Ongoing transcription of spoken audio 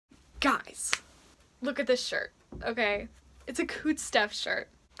Guys, look at this shirt, okay? It's a Coot Steph shirt.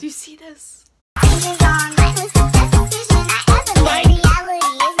 Do you see this?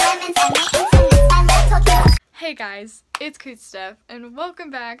 Hey guys, it's Coot Steph, and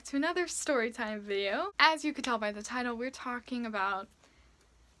welcome back to another Storytime video. As you can tell by the title, we're talking about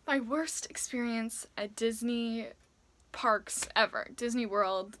my worst experience at Disney parks ever. Disney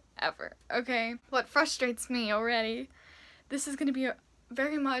World ever, okay? What frustrates me already, this is gonna be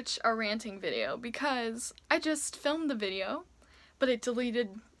very much a ranting video because I just filmed the video, but it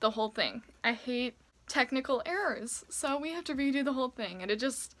deleted the whole thing. I hate technical errors, so we have to redo the whole thing, and it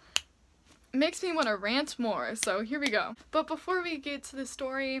just makes me want to rant more, so here we go. But before we get to the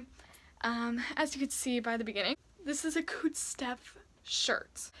story, as you can see by the beginning, this is a Coot Steph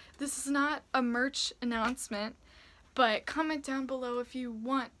shirt. This is not a merch announcement, but comment down below if you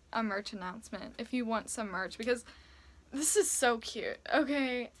want a merch announcement, if you want some merch, because this is so cute,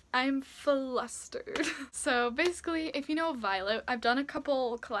 okay? I'm flustered. So basically, if you know Violet, I've done a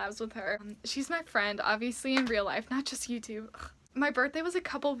couple collabs with her. She's my friend, obviously in real life, not just YouTube. My birthday was a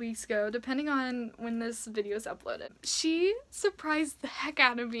couple weeks ago, depending on when this video is uploaded. She surprised the heck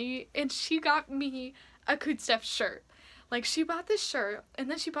out of me, and she got me a Coot Steph shirt. Like, she bought this shirt,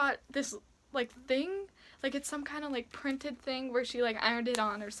 and then she bought this, like, thing, like, it's some kind of, like, printed thing where she, like, ironed it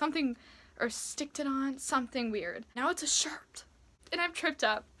on or something, or sticked it on, something weird. Now it's a shirt, and I'm tripped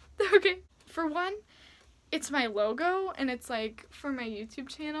up, okay? For one, it's my logo, and it's, like, for my YouTube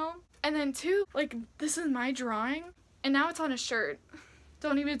channel. And then two, like, this is my drawing, and now it's on a shirt.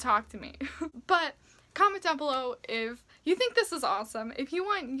 Don't even talk to me. But comment down below if you think this is awesome. If you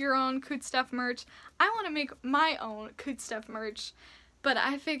want your own Coot Steph merch, I want to make my own Coot Steph merch. But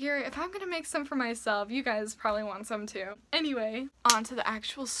I figure if I'm gonna make some for myself, you guys probably want some too. Anyway, on to the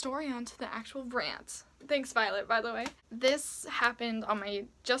actual story, on to the actual rant. Thanks, Violet, by the way. This happened on my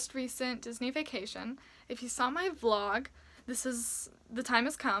just recent Disney vacation. If you saw my vlog, the time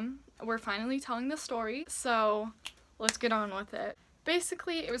has come. We're finally telling the story, so let's get on with it.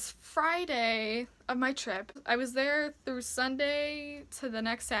 Basically, it was Friday of my trip. I was there through Sunday to the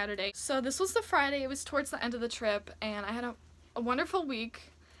next Saturday. So this was the Friday, it was towards the end of the trip, and I had a wonderful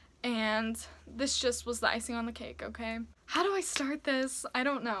week, and this just was the icing on the cake, okay? How do I start this? I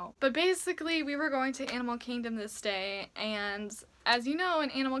don't know. But basically, we were going to Animal Kingdom this day, and as you know,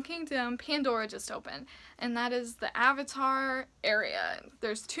 in Animal Kingdom, Pandora just opened, and that is the Avatar area.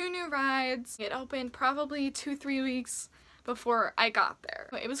 There's 2 new rides. It opened probably 2-3 weeks before I got there.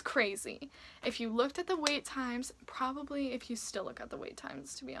 It was crazy. If you looked at the wait times, probably if you still look at the wait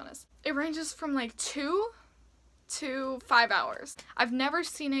times, to be honest, it ranges from like 2 to 5 hours. I've never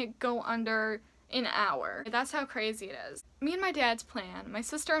seen it go under an hour. That's how crazy it is. Me and my dad's plan, my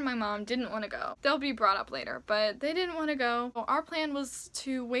sister and my mom didn't want to go. They'll be brought up later, but they didn't want to go. Our plan was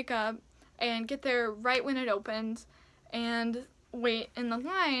to wake up and get there right when it opened and wait in the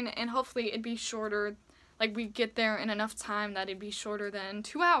line, and hopefully it'd be shorter, like we'd get there in enough time that it'd be shorter than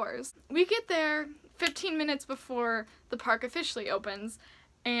 2 hours. We get there 15 minutes before the park officially opens,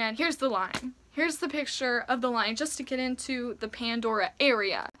 and here's the line. Here's the picture of the line just to get into the Pandora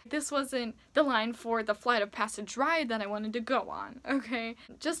area. This wasn't the line for the Flight of Passage ride that I wanted to go on, okay?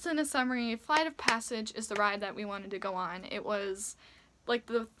 Just in a summary, Flight of Passage is the ride that we wanted to go on. It was like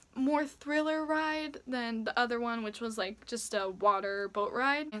the more thriller ride than the other one, which was like just a water boat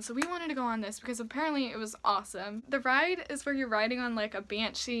ride. And so we wanted to go on this because apparently it was awesome. The ride is where you're riding on like a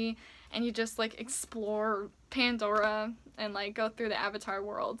banshee and you just like explore Pandora and like go through the Avatar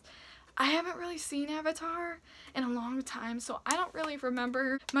world. I haven't really seen Avatar in a long time, so I don't really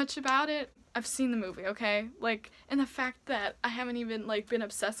remember much about it. I've seen the movie, okay? Like, and the fact that I haven't even, like, been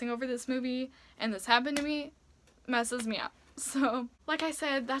obsessing over this movie and this happened to me messes me up. So, like I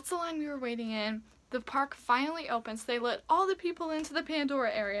said, that's the line we were waiting in. The park finally opens. They let all the people into the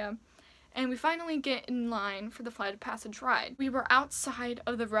Pandora area, and we finally get in line for the Flight of Passage ride. We were outside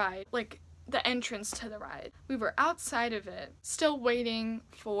of the ride, like, the entrance to the ride. We were outside of it, still waiting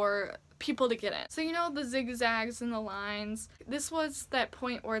for people to get in. So you know the zigzags and the lines. This was that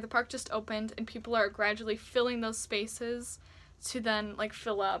point where the park just opened and people are gradually filling those spaces to then like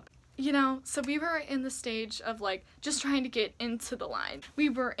fill up. You know, so we were in the stage of like just trying to get into the line. We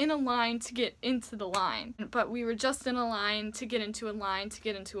were in a line to get into the line, but we were just in a line to get into a line to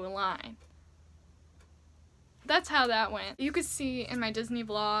get into a line. That's how that went. You could see in my Disney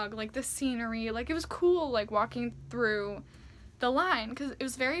vlog, like, the scenery, like, it was cool, like, walking through the line, because it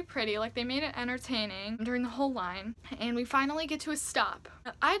was very pretty, like, they made it entertaining during the whole line, and we finally get to a stop.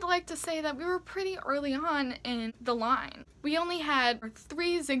 I'd like to say that we were pretty early on in the line. We only had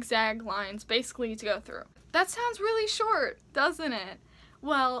 3 zigzag lines, basically, to go through. That sounds really short, doesn't it?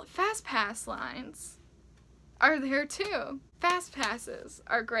 Well, fast pass lines are there too. Fast passes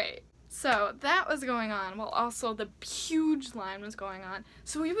are great. So that was going on while also the huge line was going on.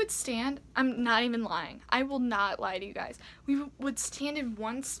 So we would stand, I'm not even lying, I will not lie to you guys. We would stand in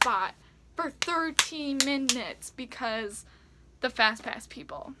one spot for 30 minutes because the fast pass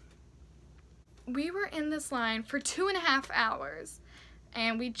people. We were in this line for 2.5 hours.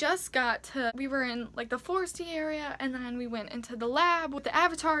 And we just got to, we were in like the foresty area, and then we went into the lab with the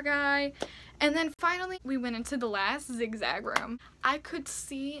avatar guy, and then finally we went into the last zigzag room. I could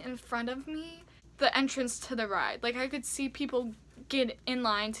see in front of me the entrance to the ride. Like I could see people get in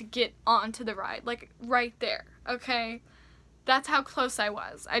line to get onto the ride, like right there, okay? That's how close I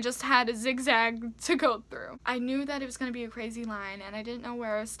was. I just had a zigzag to go through. I knew that it was gonna be a crazy line, and I didn't know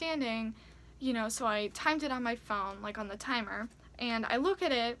where I was standing, you know, so I timed it on my phone, like on the timer. And I look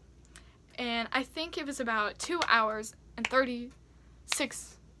at it, and I think it was about 2 hours and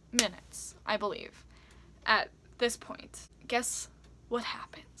 36 minutes, I believe, at this point. Guess what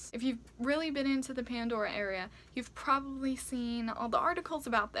happens? If you've really been into the Pandora area, you've probably seen all the articles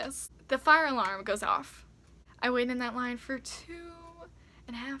about this. The fire alarm goes off. I waited in that line for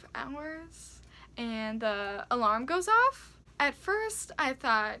 2.5 hours, and the alarm goes off. At first, I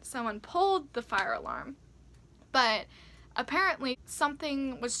thought someone pulled the fire alarm, but apparently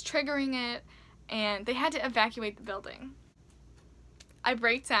something was triggering it and they had to evacuate the building. I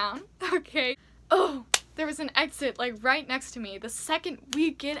break down, okay. Oh, there was an exit like right next to me. The second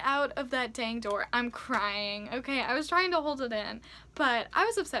we get out of that dang door, I'm crying, okay. I was trying to hold it in, but I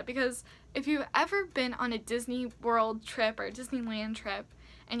was upset because if you've ever been on a Disney World trip or a Disneyland trip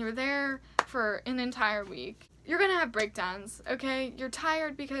and you're there for an entire week, you're gonna have breakdowns, okay. You're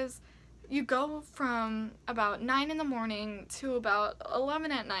tired because you go from about 9 in the morning to about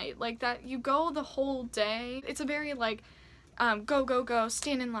 11 at night, like that. You go the whole day. It's a very like go, go, go,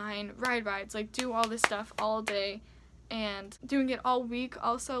 stand in line, rides, like do all this stuff all day, and doing it all week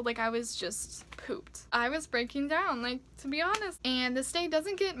also. Like I was just pooped. I was breaking down, like, to be honest. And this day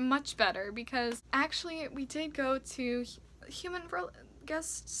doesn't get much better because actually we did go to human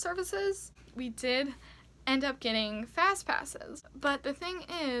guest services. We did end up getting fast passes, but the thing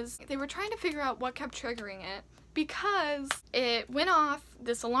is they were trying to figure out what kept triggering it because it went off,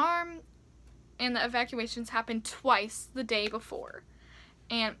 this alarm and the evacuations happened twice the day before,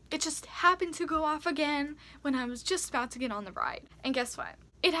 and it just happened to go off again when I was just about to get on the ride. And guess what?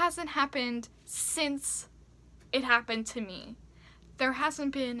 It hasn't happened since it happened to me. There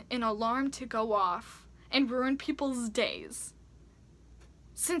hasn't been an alarm to go off and ruin people's days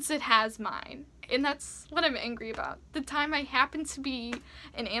since it has mine. And that's what I'm angry about. The time I happened to be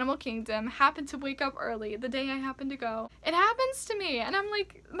in Animal Kingdom, happened to wake up early, the day I happened to go, it happens to me, and I'm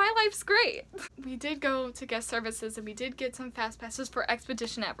like, my life's great. We did go to guest services, and we did get some fast passes for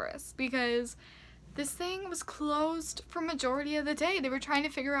Expedition Everest, because this thing was closed for majority of the day. They were trying to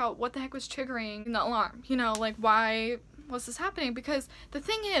figure out what the heck was triggering the alarm, you know, like why was this happening? Because the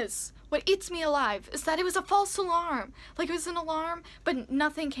thing is, what eats me alive is that it was a false alarm. Like it was an alarm, but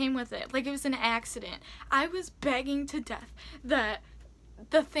nothing came with it. Like it was an accident. I was begging to death that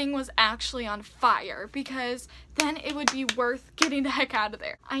the thing was actually on fire, because then it would be worth getting the heck out of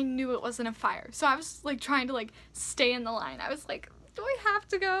there. I knew it wasn't a fire, so I was like trying to like stay in the line. I was like, do I have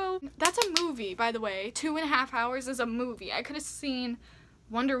to go? That's a movie, by the way. 2.5 hours is a movie. I could have seen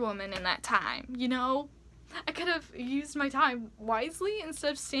Wonder Woman in that time, you know? I could have used my time wisely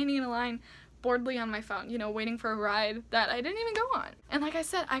instead of standing in a line boredly on my phone, you know, waiting for a ride that I didn't even go on. And like I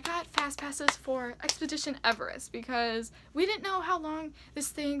said, I got fast passes for Expedition Everest because we didn't know how long this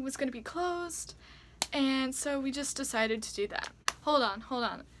thing was going to be closed, and so we just decided to do that. Hold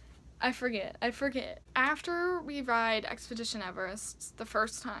on. I forget. After we ride Expedition Everest the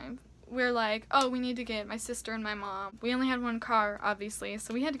first time, we're like, oh, we need to get my sister and my mom. We only had one car, obviously,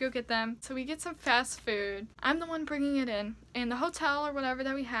 so we had to go get them. So we get some fast food. I'm the one bringing it in, and the hotel or whatever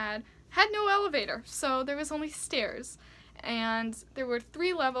that we had no elevator, so there was only stairs. And there were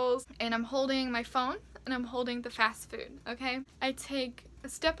 3 levels, and I'm holding my phone, and I'm holding the fast food, okay? I take a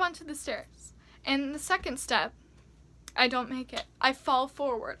step onto the stairs, and the second step, I don't make it. I fall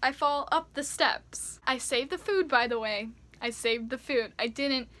forward. I fall up the steps. I saved the food, by the way. I saved the food. I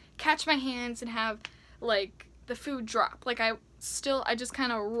didn't catch my hands and have like the food drop. Like I just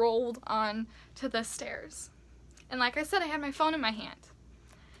kind of rolled on to the stairs. And like I said, I had my phone in my hand.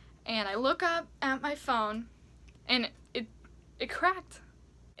 And I look up at my phone, and it cracked.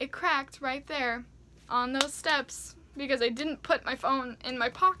 It cracked right there on those steps because I didn't put my phone in my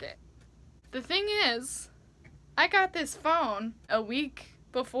pocket. The thing is, I got this phone a week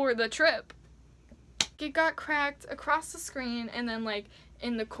before the trip. It got cracked across the screen, and then like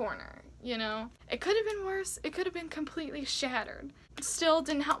in the corner, you know? It could have been worse. It could have been completely shattered. Still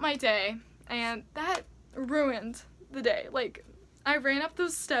didn't help my day, and that ruined the day. Like, I ran up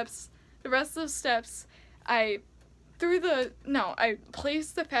those steps, the rest of those steps, I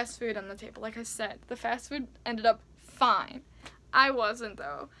placed the fast food on the table. Like I said, the fast food ended up fine. I wasn't,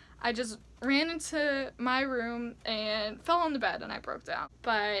 though. I just ran into my room and fell on the bed and I broke down.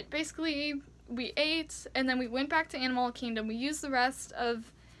 But basically, we ate and then we went back to Animal Kingdom. We used the rest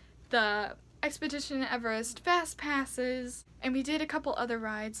of the Expedition Everest fast passes and we did a couple other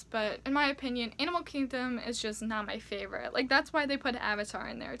rides, but in my opinion, Animal Kingdom is just not my favorite. Like, that's why they put Avatar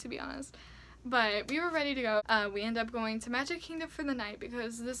in there, to be honest. But we were ready to go. We ended up going to Magic Kingdom for the night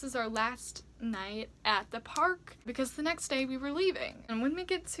because this is our last night at the park because the next day we were leaving. And when we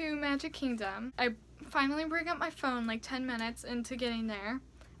get to Magic Kingdom, I finally bring up my phone like 10 minutes into getting there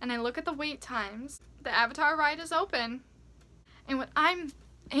and I look at the wait times. The Avatar ride is open. And what I'm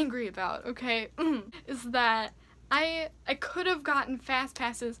angry about, okay, is that I could have gotten fast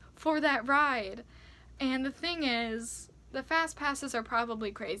passes for that ride. And the thing is, the fast passes are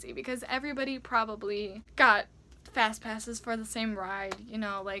probably crazy because everybody probably got fast passes for the same ride, you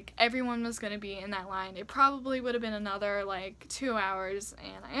know, like everyone was gonna be in that line. It probably would have been another like 2 hours,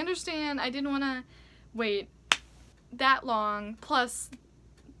 and I understand I didn't want to wait that long plus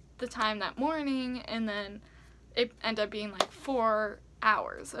the time that morning, and then it ended up being like 4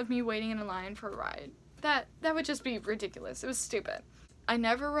 hours of me waiting in a line for a ride. That would just be ridiculous. It was stupid. I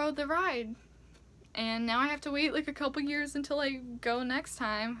never rode the ride. And now I have to wait like a couple years until I go next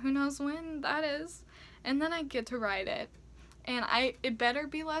time. Who knows when that is. And then I get to ride it. And it better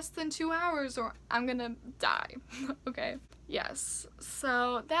be less than 2 hours or I'm gonna die. Okay. Yes.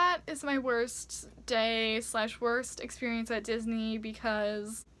 So that is my worst day / worst experience at Disney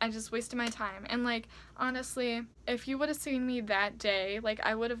because I just wasted my time. And like, honestly, if you would have seen me that day, like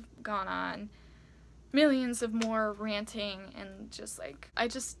I would have gone on millions of more ranting and just like, I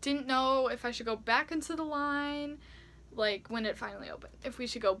just didn't know if I should go back into the line, like when it finally opened. If we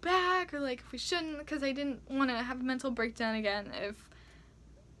should go back or like if we shouldn't, because I didn't want to have a mental breakdown again if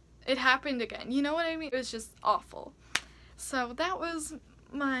it happened again. You know what I mean? It was just awful. So that was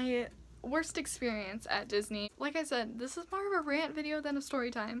my worst experience at Disney. Like I said, this is more of a rant video than a story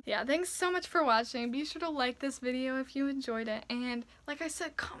time. Yeah, thanks so much for watching. Be sure to like this video if you enjoyed it. And like I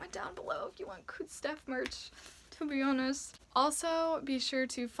said, comment down below if you want Coot Stuff merch, to be honest. Also, be sure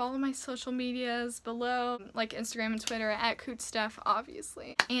to follow my social medias below, like Instagram and Twitter at Coot Stuff,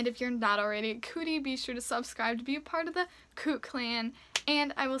 obviously. And if you're not already a Cootie, be sure to subscribe to be a part of the Coot Clan.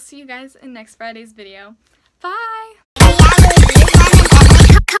 And I will see you guys in next Friday's video. Bye!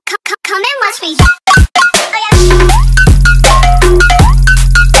 Come and watch me.